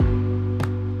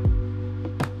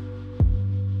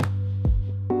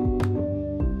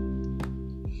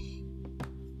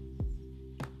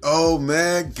Oh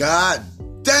man, god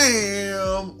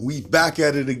damn. We back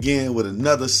at it again with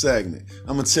another segment.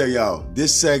 I'm gonna tell y'all,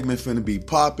 this segment finna be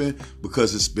popping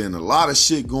because it's been a lot of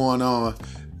shit going on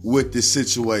with this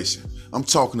situation. I'm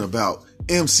talking about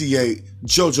MC8,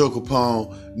 JoJo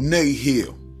Capone, Nate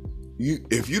Hill.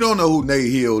 If you don't know who Nate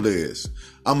Hill is,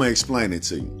 I'm gonna explain it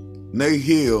to you. Nate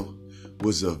Hill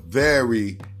was a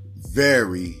very,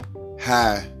 very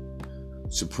high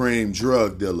supreme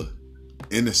drug dealer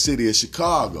in the city of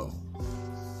Chicago.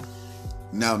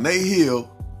 Now, Nate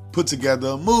Hill put together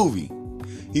a movie.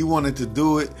 He wanted to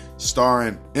do it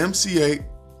starring MC8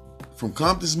 from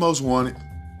Compton's Most Wanted,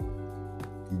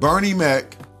 Bernie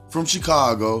Mac from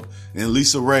Chicago, and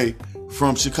Lisa Ray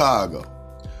from Chicago.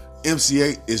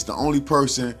 MC8 is the only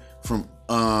person from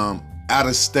out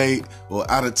of state or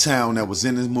out of town that was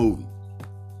in this movie.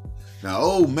 Now,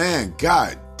 oh man,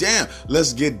 god damn,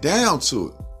 let's get down to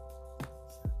it.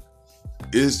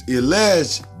 It's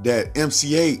alleged that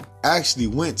MC8 actually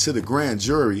went to the grand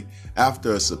jury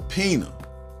after a subpoena.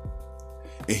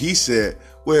 And he said,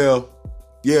 well,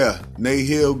 yeah, Nate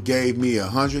Hill gave me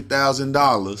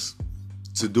 $100,000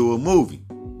 to do a movie.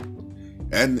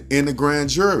 And in the grand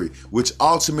jury, which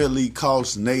ultimately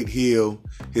cost Nate Hill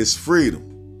his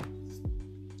freedom.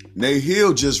 Nate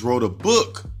Hill just wrote a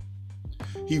book.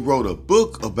 He wrote a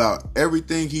book about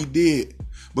everything he did.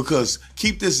 Because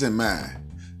keep this in mind.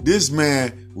 This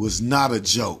man was not a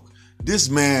joke.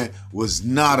 This man was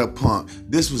not a punk.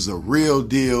 This was a real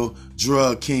deal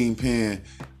drug kingpin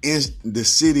in the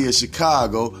city of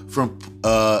Chicago from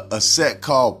a set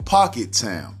called Pocket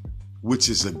Town, which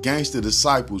is a Gangster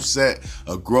Disciples set,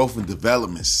 a growth and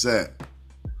development set.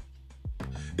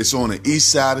 It's on the east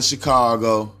side of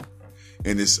Chicago,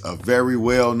 and it's a very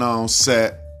well-known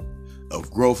set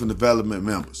of growth and development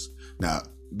members. Now,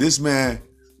 this man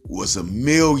was a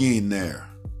millionaire.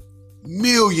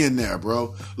 Millionaire,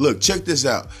 bro. Look, check this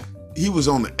out. He was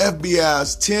on the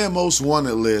FBI's 10 most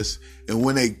wanted list, and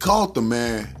when they caught the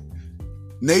man,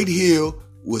 Nate Hill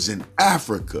was in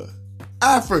Africa.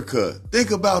 Africa.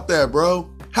 Think about that, bro.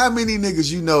 How many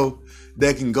niggas you know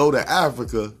that can go to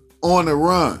Africa on the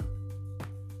run,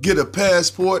 get a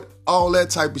passport, all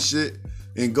that type of shit,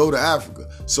 and go to Africa?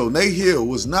 So Nate Hill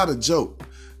was not a joke.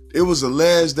 It was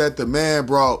alleged that the man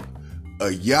brought a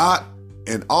yacht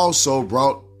and also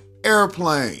brought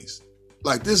airplanes.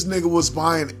 Like, this nigga was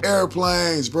buying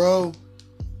airplanes, bro.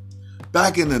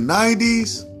 Back in the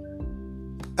 90s,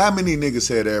 how many niggas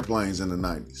had airplanes in the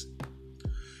 90s?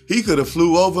 He could have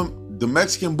flew over the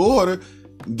Mexican border,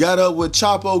 got up with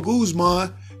Chapo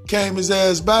Guzman, came his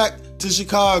ass back to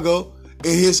Chicago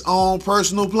in his own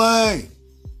personal plane.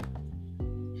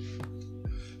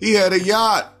 He had a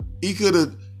yacht. He could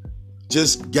have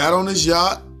just got on his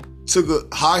yacht, took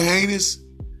a high heinous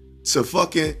to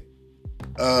fucking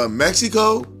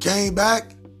Mexico, came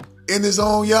back in his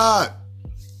own yacht.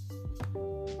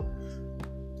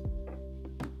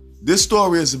 This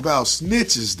story is about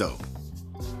snitches, though.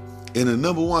 And the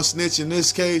number one snitch in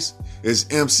this case is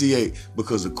MC8.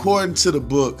 Because according to the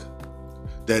book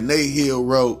that Nate Hill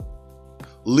wrote,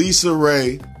 Lisa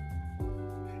Ray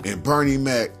and Bernie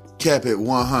Mac kept it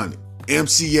 100.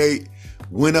 MC8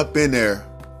 went up in there,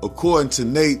 according to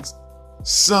Nate's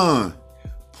son,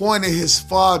 pointed his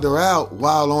father out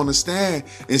while on the stand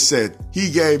and said, he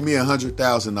gave me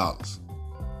 $100,000.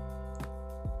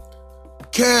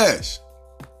 Cash.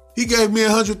 He gave me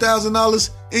 $100,000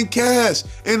 in cash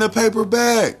in a paper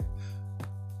bag.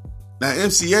 Now,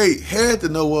 MC8 had to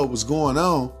know what was going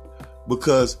on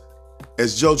because,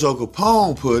 as JoJo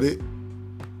Capone put it,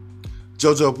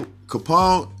 JoJo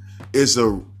Capone is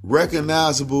a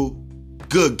recognizable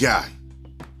good guy.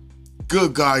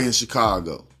 Good guy in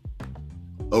Chicago.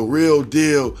 A real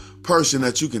deal person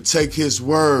that you can take his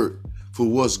word for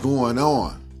what's going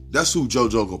on. That's who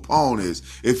JoJo Capone is,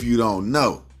 if you don't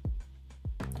know.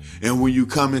 And when you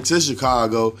come into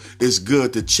Chicago, it's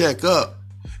good to check up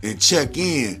and check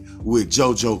in with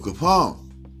JoJo Capone.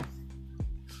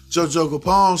 JoJo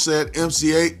Capone said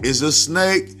MC8 is a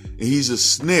snake and he's a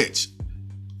snitch.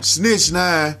 Snitch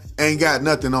 9 ain't got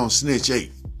nothing on Snitch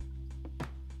 8.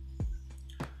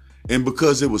 And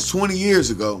because it was 20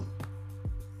 years ago,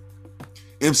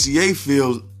 MC8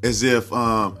 feels as if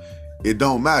it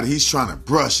don't matter. He's trying to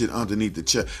brush it underneath the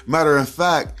chair. Matter of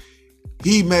fact,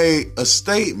 he made a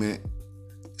statement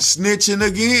snitching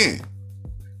again.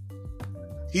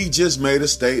 He just made a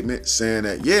statement saying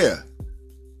that, yeah,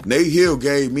 Nate Hill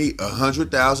gave me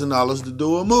 $100,000 to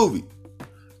do a movie.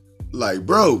 Like,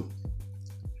 bro,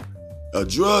 a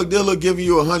drug dealer giving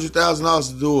you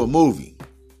 $100,000 to do a movie.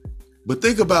 But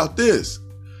think about this.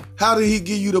 How did he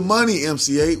give you the money,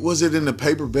 MC8? Was it in a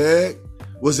paper bag?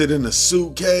 Was it in a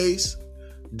suitcase?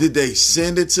 Did they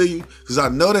send it to you? Because I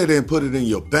know they didn't put it in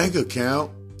your bank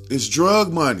account. It's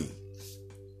drug money.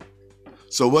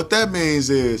 So what that means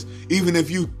is, even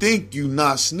if you think you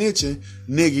not snitching,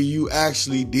 nigga, you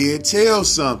actually did tell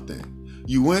something.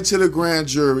 You went to the grand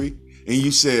jury and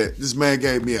you said, this man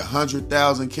gave me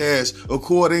 100,000 cash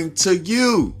according to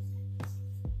you.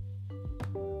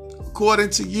 According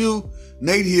to you,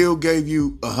 Nate Hill gave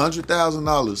you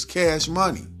 $100,000 cash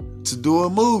money to do a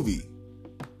movie.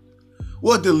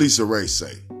 What did Lisa Ray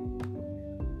say?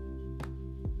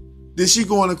 Did she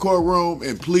go in the courtroom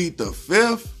and plead the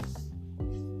fifth?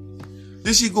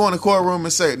 Did she go in the courtroom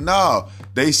and say, no,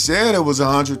 they said it was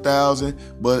 100,000,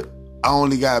 but I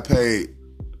only got paid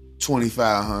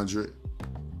 2,500.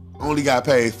 Only got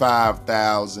paid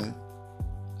 5,000.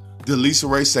 Did Lisa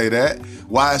Ray say that?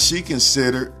 Why is she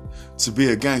considered to be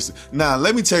a gangster? Now,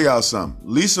 let me tell y'all something.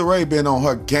 Lisa Ray been on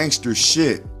her gangster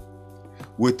shit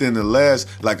within the last,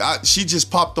 she just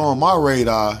popped on my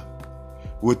radar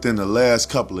within the last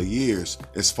couple of years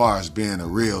as far as being a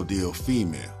real deal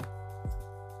female.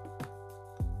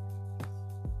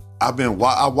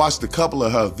 I watched a couple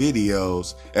of her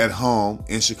videos at home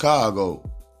in Chicago.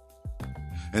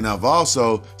 And I've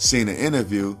also seen an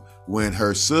interview when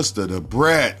her sister, the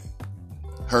Brat,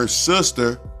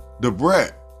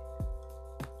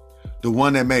 the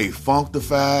one that made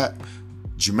Funkdafied,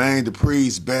 Jermaine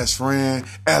Dupri's best friend,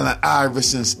 Allen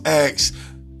Iverson's ex,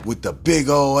 with the big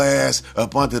old ass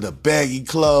up under the baggy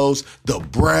clothes, the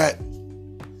Brat.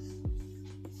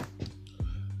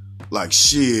 Like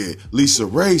shit, Lisa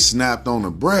Ray snapped on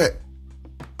the Brat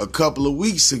a couple of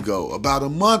weeks ago, about a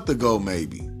month ago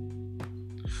maybe,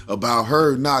 about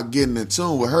her not getting in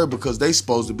tune with her because they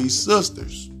supposed to be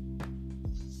sisters.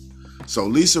 So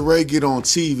Lisa Ray get on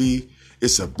TV.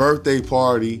 It's a birthday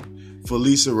party for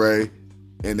Lisa Ray.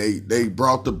 And they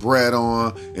brought the Brat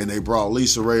on and they brought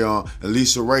Lisa Ray on. And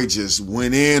Lisa Ray just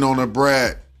went in on the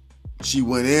Brat. She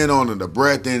went in on her. The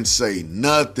Brat didn't say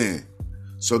nothing.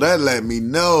 So that let me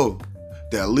know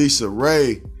that Lisa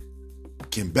Ray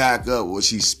can back up what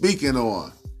she's speaking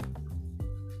on.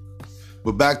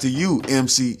 But back to you,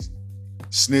 MC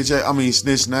Snitch 9, MC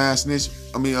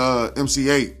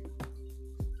Eiht.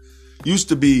 Used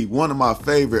to be one of my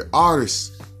favorite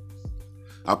artists.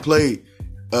 I played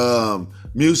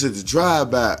music to drive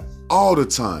by all the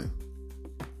time.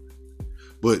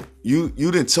 But you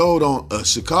done told on a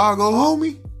Chicago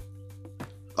homie?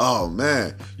 Oh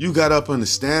man, you got up on the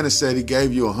stand and said he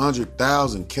gave you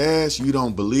 100,000 cash. You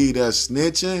don't believe that's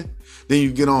snitching? Then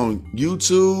you get on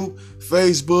YouTube,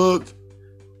 Facebook,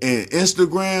 and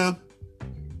Instagram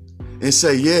and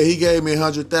say, yeah, he gave me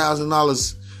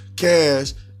 $100,000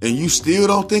 cash, and you still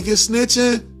don't think it's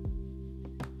snitching?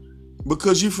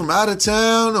 Because you from out of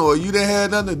town, or you didn't have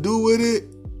nothing to do with it?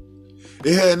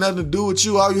 It had nothing to do with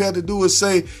you. All you had to do was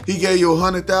say he gave you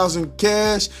 100,000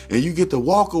 cash and you get to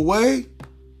walk away?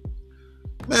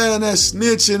 Man, that's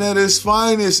snitching at its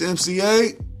finest, MC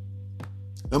Eiht.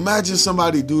 Imagine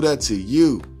somebody do that to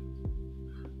you.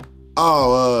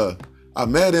 I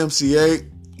met MC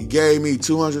Eiht. He gave me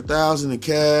 200,000 in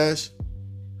cash.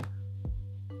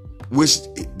 Which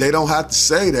they don't have to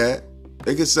say that.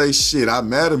 They can say, shit, I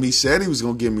met him. He said he was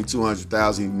going to give me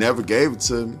 200,000. He never gave it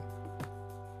to me.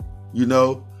 You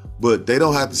know, but they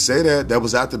don't have to say that. That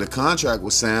was after the contract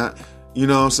was signed. You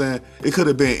know what I'm saying? It could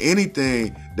have been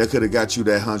anything that could have got you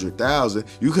that 100,000.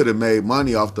 You could have made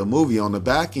money off the movie on the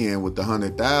back end with the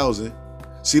 100,000.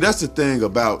 See, that's the thing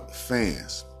about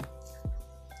fans.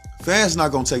 Fans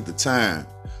not going to take the time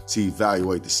to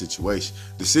evaluate the situation.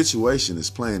 The situation is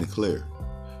plain and clear.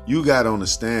 You got on the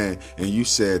stand and you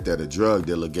said that a drug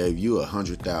dealer gave you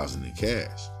 100,000 in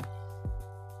cash.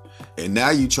 And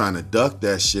now you trying to duck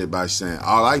that shit by saying,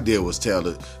 all I did was tell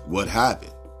her what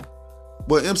happened.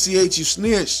 But MC Eiht, you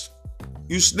snitched.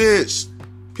 You snitched.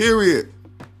 Period.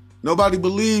 Nobody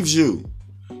believes you.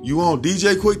 You want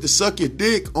DJ Quick to suck your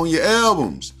dick on your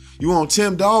albums. You want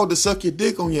Tim Dog to suck your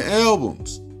dick on your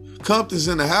albums. Compton's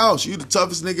in the house. You the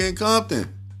toughest nigga in Compton.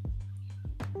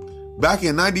 Back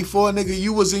in 94, nigga,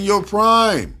 you was in your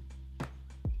prime.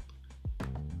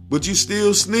 But you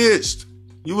still snitched.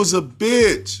 You was a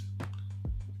bitch.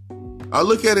 I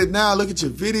look at it now. Look at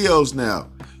your videos now.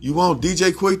 You want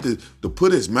DJ Quick to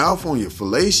put his mouth on your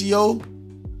fellatio?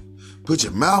 Put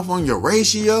your mouth on your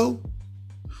ratio?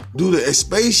 Do the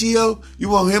espatio? You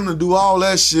want him to do all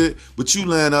that shit, but you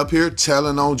land up here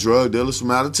telling on drug dealers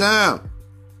from out of town.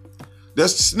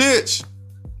 That's the snitch.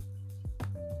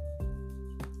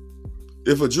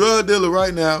 If a drug dealer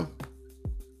right now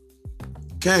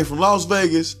came from Las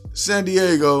Vegas, San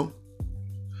Diego,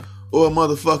 or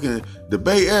the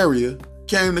Bay Area,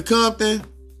 came to Compton,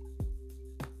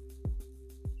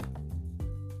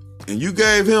 and you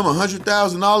gave him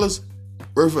 $100,000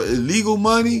 worth of illegal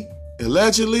money,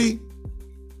 allegedly,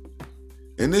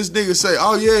 and this nigga say,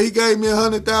 oh yeah, he gave me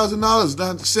 $100,000.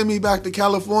 Now send me back to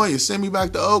California, send me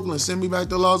back to Oakland, send me back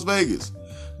to Las Vegas.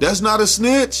 That's not a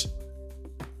snitch?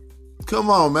 Come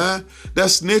on, man.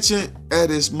 That's snitching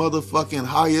at its motherfucking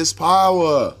highest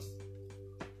power.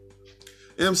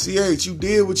 MC8, you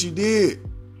did what you did.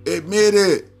 Admit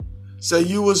it. Say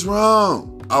you was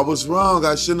wrong. I was wrong.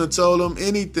 I shouldn't have told him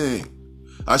anything.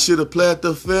 I should have pled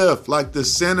the fifth like the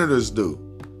senators do.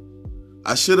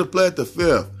 I should have pled the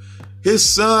fifth. His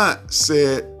son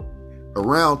said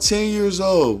around 10 years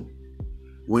old,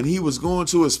 when he was going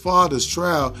to his father's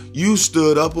trial, you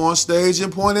stood up on stage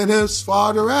and pointed his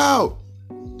father out.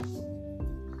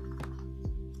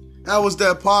 How was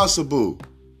that possible?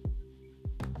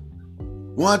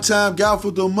 One time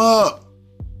gaffled him up.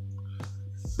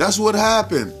 That's what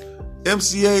happened.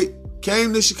 MC8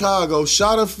 came to Chicago,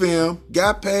 shot a film,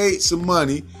 got paid some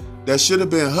money that should have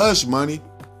been hush money,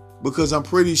 because I'm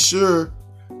pretty sure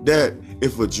that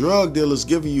if a drug dealer's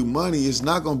giving you money, it's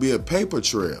not going to be a paper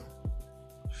trail.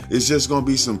 It's just going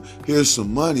to be here's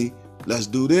some money, let's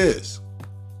do this.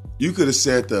 You could have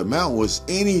said the amount was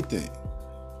anything.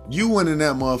 You went in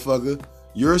that motherfucker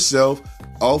yourself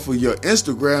off of your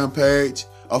Instagram page,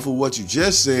 off of what you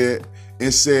just said,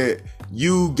 and said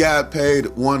you got paid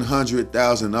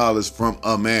 $100,000 from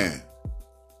a man.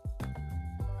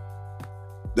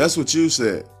 That's what you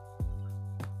said.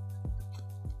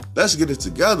 Let's get it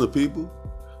together, people.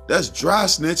 That's dry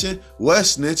snitching, wet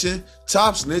snitching,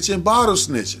 top snitching, bottle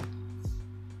snitching.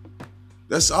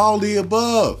 That's all the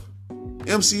above.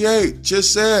 MC8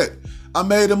 just said, I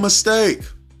made a mistake.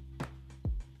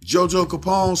 Jojo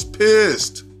Capone's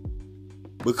pissed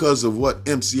because of what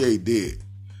MC8 did.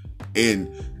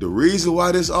 And the reason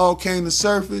why this all came to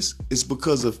surface is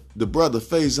because of the brother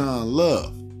Faison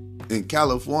Love in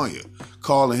California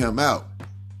calling him out.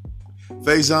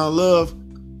 Faison Love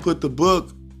put the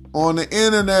book on the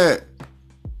internet.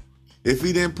 If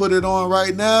he didn't put it on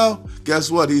right now,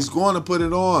 guess what? He's going to put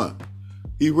it on.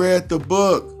 He read the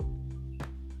book.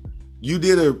 You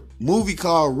did a movie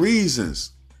called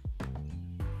Reasons.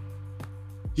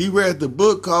 He read the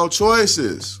book called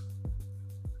Choices.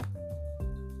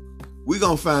 We're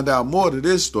going to find out more to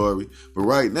this story. But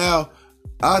right now,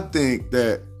 I think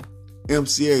that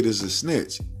MC8 is a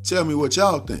snitch. Tell me what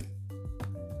y'all think.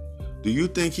 Do you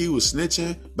think he was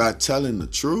snitching by telling the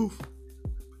truth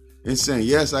and saying,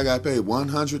 yes, I got paid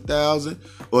 $100,000?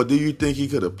 Or do you think he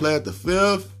could have pled the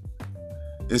fifth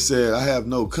and said, I have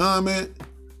no comment?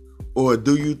 Or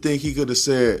do you think he could have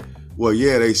said, well,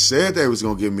 yeah, they said they was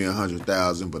going to give me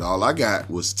 $100,000, but all I got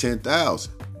was $10,000.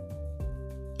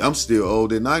 I'm still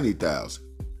owed at $90,000.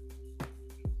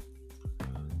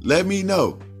 Let me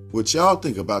know what y'all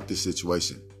think about this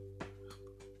situation,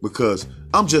 because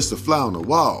I'm just a fly on the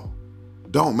wall.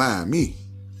 Don't mind me.